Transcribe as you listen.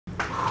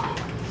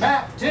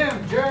Matt,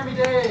 Tim, Jeremy,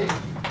 Dave.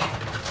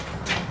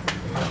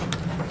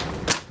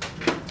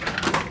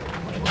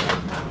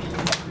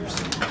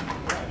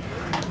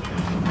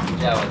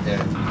 Yeah, right there.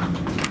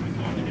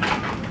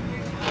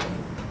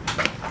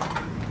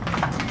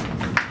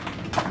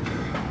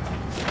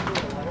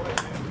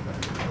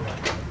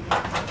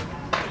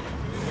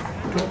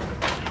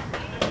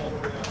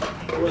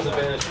 There was a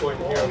vantage point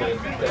in here on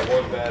that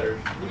one batter.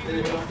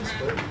 Did it off his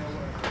foot?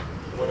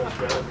 What else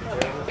ground?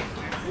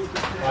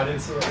 I didn't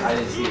see it. I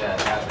didn't see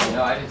that happen.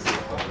 No, I didn't see it.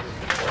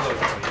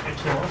 It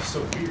came off so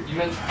weird. You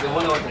meant the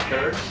one that went to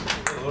third?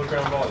 The little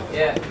ground ball.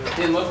 Yeah, it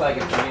didn't look like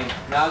it for me.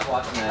 Now I was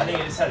watching that. I think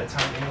it just had a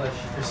ton of English.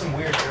 There's some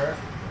weird dirt,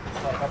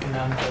 like up and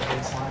down the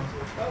baseline.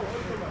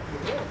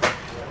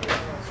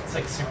 It's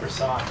like super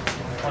soft.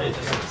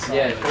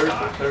 Yeah,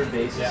 third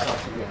base yeah. is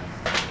soft. Yeah.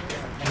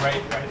 And right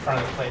in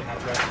front of the plate, not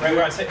direct. Right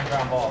where I was hitting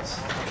ground balls.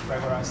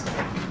 Right where I was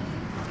sitting.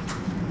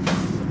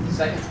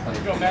 Second's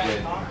playing pretty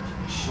good.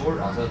 Short,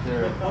 I was out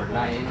there for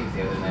 9 innings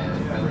the other night.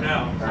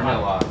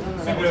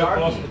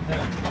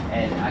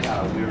 And I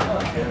got a weird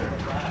one there.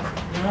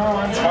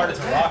 It's hard as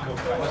a rock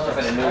over there. Must have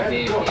been a no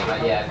game game.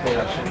 Yeah, I played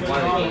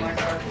one of the games.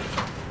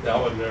 That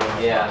wasn't there.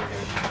 Yeah.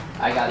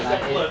 I got a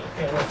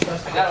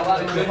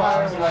lot of good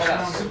hops, and I got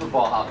a Super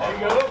Ball hop on.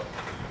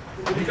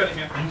 You can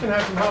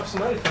have some hops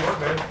tonight if you want,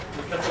 man.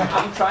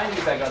 I'm trying to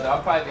get back out there.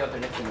 I'll probably be out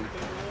there next week.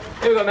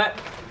 Here we go, Matt.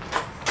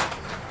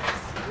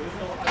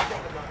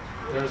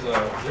 There's a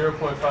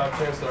 0.5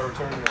 chance that I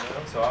return here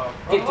now, so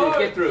I'll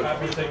Get through.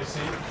 happy to take a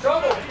seat.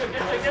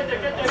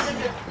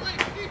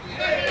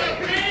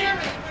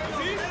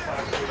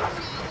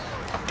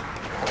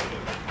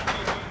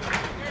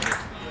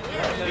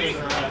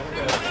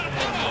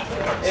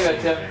 Here we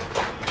go, Tim.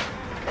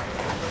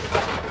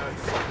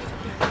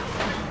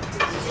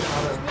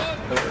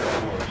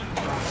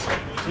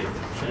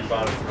 Should be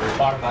bottom three.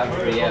 Bottom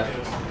 3,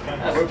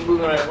 yeah. We're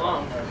moving right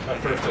along. That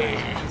first inning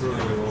is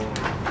really long.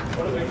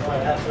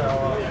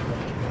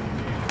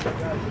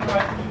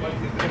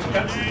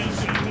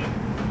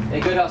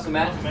 Any good hustle,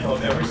 Matt? Oh,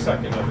 every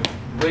second of it.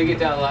 Way to get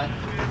down the line.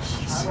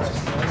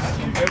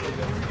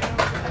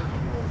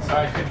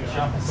 Sorry, I couldn't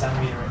jump a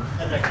centimeter.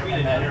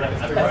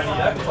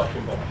 That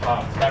fucking ball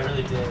popped. That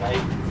really did.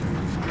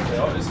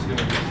 Oh, this is going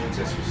to be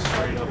just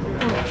straight up and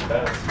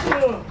best.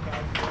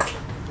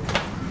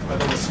 But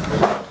then the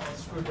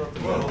screw broke the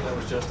middle that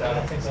was just out.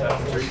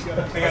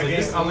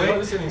 I'm like,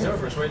 this inning's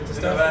over. It's waiting to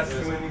stop.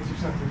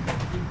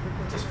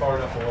 Just far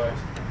enough away.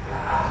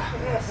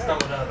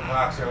 Stumbled out of the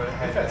box or whatever.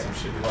 I've had some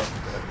shitty luck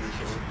with that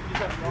recently.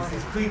 This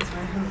is cleats,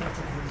 man.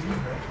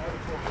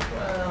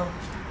 Well,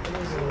 it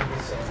is a little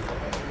bit so.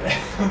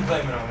 I'm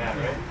blaming on that,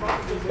 right?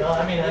 No,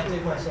 I mean, I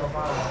take myself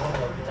out of my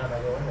window every time I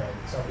go in there.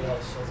 Something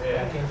else shows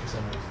back in for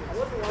some reason.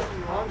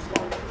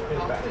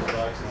 His back is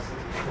box is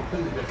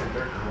completely different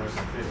dirt than most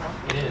of the field.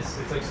 It is.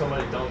 It's like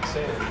somebody dunked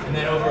sand. And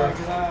then over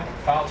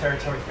foul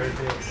territory, third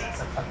base. It's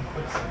like fucking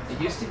quicksand. It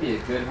used to be a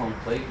good home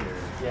plate here.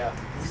 Yeah.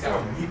 He's got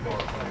a meatball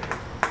player.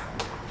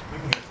 We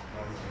can get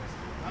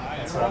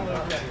That's what I'm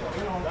doing.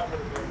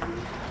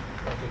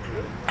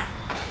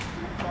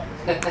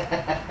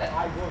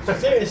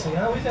 Seriously,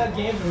 huh? We've had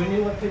games where we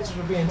knew what pitches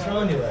were being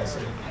thrown to us.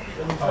 And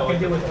we fucking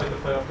do with like the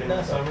playoff game in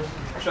the summer.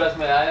 Trust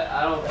me,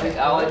 I don't think,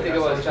 all I think I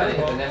was trying to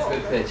hit the next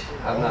good pitch.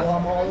 I'm Oh, not.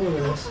 I'm all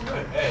over this. I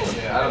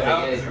don't think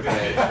any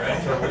prepared.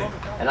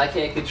 And I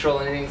can't control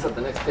anything except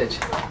the next pitch.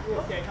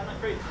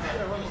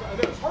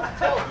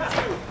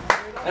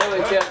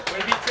 Anyway, Tim.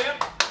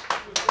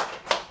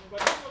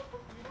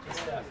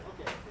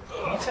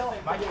 Can you tell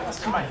my guys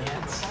to my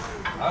hands?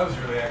 I was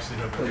really actually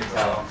hoping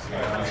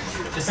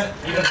to Just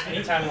even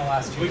anytime in the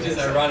last 2 Which years. is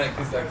ironic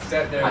because I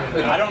sat there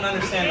and I don't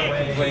understand the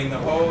way. playing the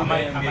whole I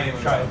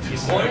might try a few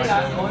Only more.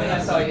 time I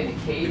saw you in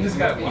the cage. This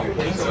guy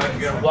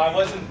Well,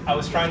 I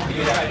was trying to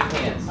do that.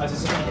 I was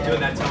just doing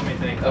that tell me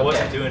thing. I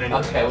wasn't doing anything.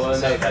 Okay, well,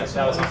 so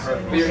that was on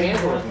purpose. But your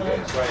hands were working good.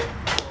 Right.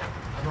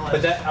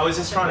 But that I was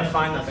just trying to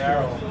find the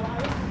barrel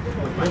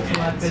with my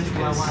hands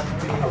because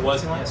I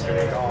wasn't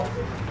yesterday at all.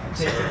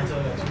 So,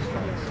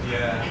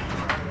 Yeah.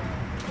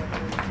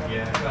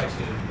 Yeah,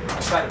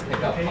 I'll try to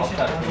pick up. I'll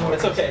try to pick up.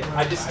 it's okay.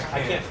 I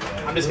can't.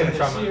 I'm just gonna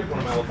try one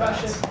of my old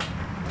bats.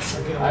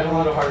 I'm a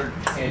little hard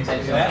paying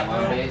attention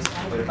on base,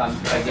 but if I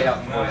get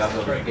out before you, I'll be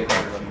able to get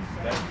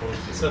there.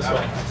 So that's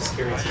why I'm just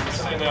curious. We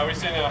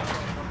say now.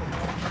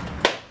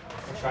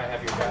 I'll try to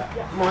have your bat.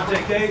 Come on,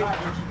 JK.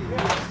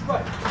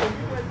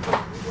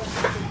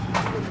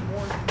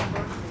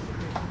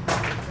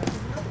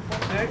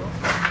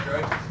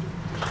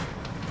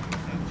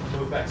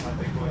 Move back to my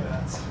big boy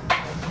bats.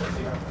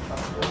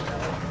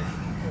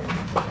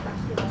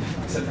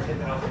 Except for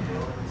hitting off the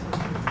hill.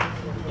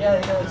 Yeah,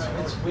 you know,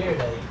 it's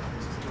weird.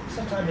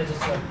 Sometimes I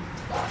just like,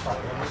 fuck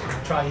it, I'm just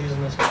gonna try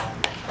using this bat.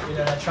 You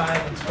know, I try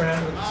and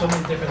experiment with so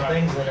many different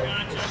things that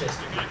it's just.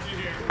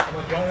 I'm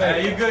like, why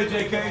Hey, you good,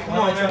 JK? Come am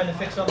I on, trying man. to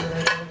fix something?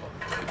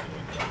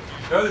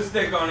 Throw the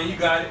stick on it. You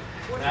got it.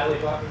 Natalie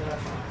bought me that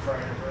for our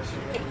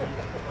anniversary,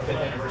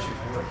 5th anniversary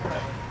for work.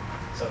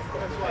 So I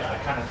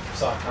kind of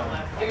saw it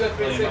coming.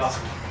 Really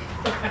awesome.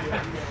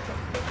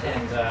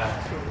 And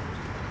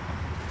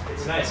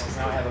It's nice because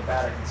now I have a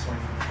bat I can swing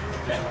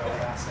real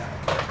fast at.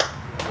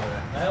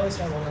 I always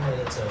have one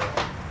that's a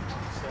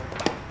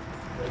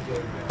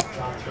regular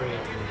drop 3.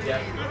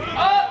 Yeah.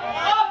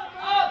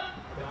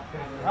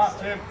 Up,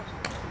 Tim.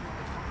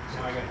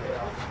 Now I gotta hit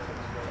off.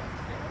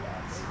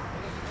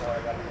 So I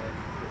gotta hit.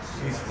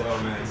 He's slow,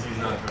 man. He's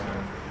not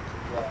going.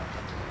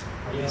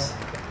 He's.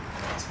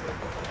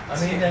 I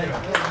mean, that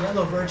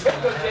yellow birch one I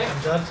had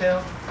from Dovetail,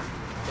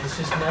 it's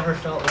just never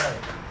felt right.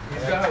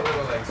 He's got a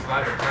little like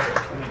slider cutter.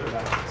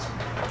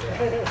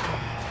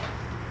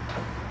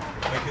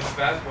 Like his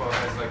fastball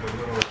has like a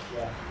little.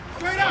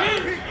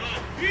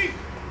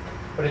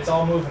 But it's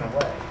all moving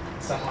away.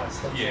 Somehow it's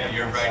still. Yeah,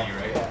 you're righty,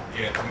 right?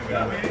 Yeah, it's moving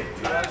away.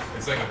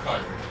 It's like a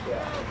cutter.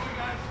 Yeah.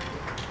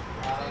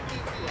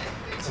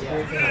 It's a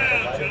weird thing with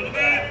the lighter with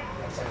that.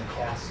 That's on the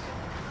cast.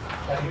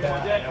 Heavy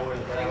bat, I know where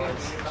the barrel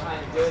is.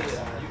 Behind good, you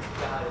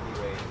gotta be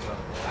waiting.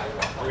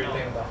 Weird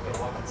thing about the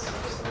ones.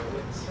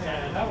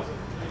 Yeah, that was a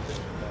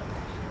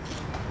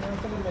I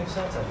think it makes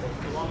sense, I think.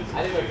 I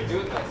didn't know what to do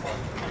with myself.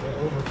 They're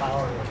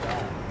overpowering with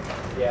that.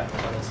 Yeah.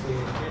 But it's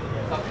weird.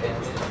 Tough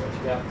pitch.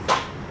 Yeah.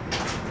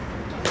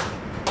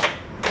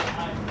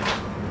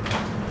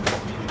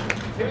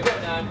 Here we go,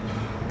 Don.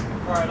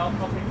 Alright, I'll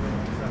take it.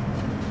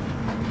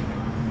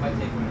 Might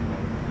take one.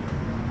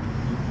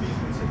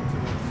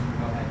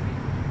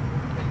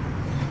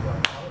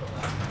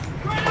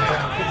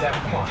 Good down,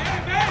 come on.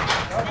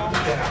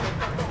 Good down.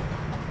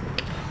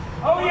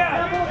 Oh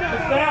yeah!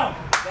 It's down!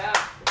 Down.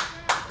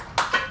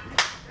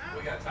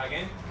 We got tag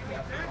in?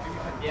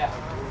 Yeah.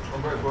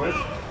 One break, boys.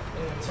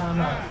 Time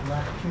out from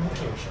lack of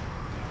communication.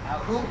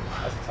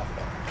 That's a tough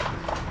one.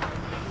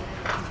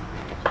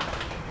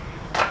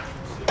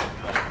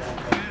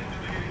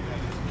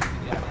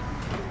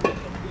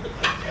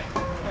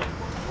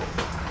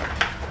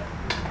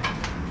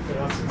 Good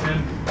off to Tim.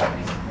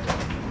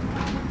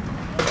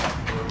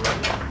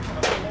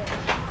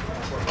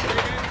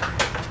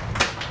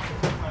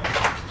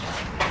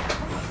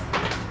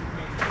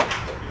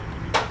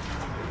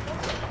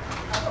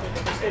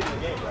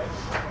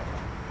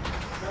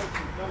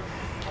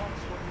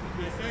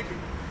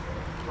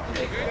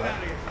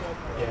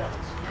 Yeah.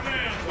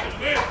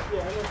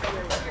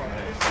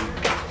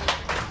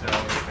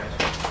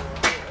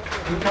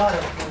 We caught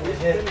it when we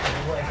hit and he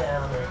went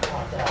down or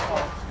popped out.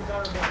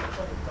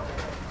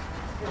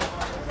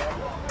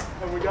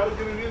 And we got to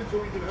get it in so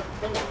we can have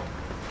the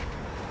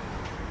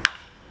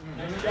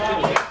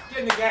Get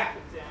in the gap.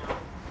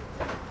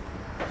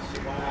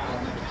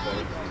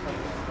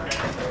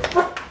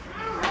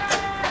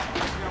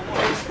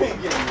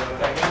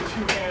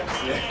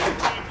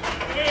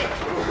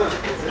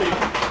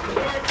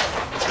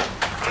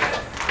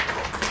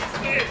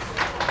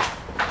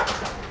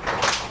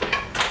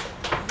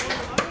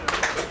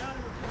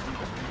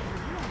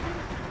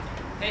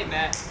 Hey,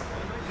 Matt.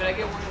 Should I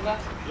get one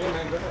left? Yeah,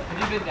 man, go ahead.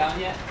 Have you been down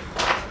yet?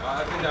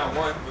 I've been down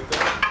one with the.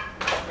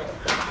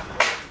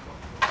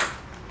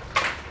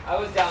 I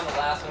was down the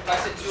last one. If I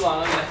sit too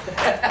long,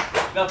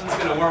 nothing's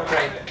gonna work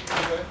right.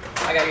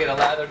 I gotta get a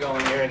lather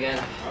going here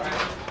again.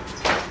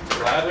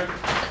 Lather?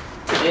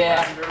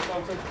 Yeah. Or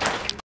something?